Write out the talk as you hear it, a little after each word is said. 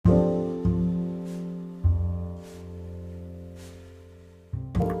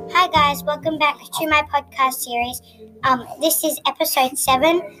guys, welcome back to my podcast series. This is episode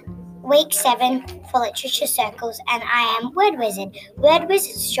 7, week 7 for Literature Circles, and I am Word Wizard. Word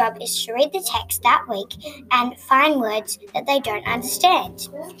Wizard's job is to read the text that week and find words that they don't understand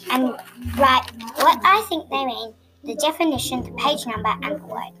and write what I think they mean, the definition, the page number, and the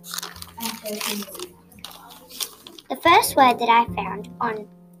word. The first word that I found on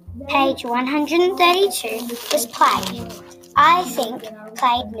page 132 was played. I think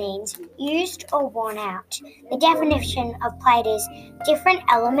played means used or worn out. The definition of played is different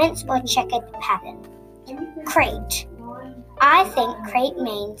elements or checkered pattern. Crete. I think Crete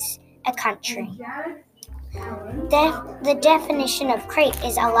means a country. The definition of Crete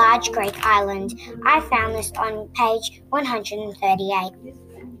is a large Greek island. I found this on page 138.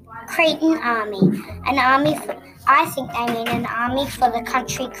 Cretan army. An army I think they mean an army for the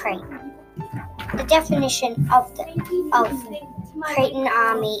country Crete. The definition of Cretan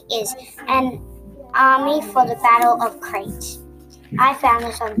army is an army for the Battle of Crete. I found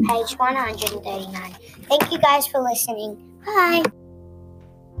this on page 139. Thank you guys for listening. Bye.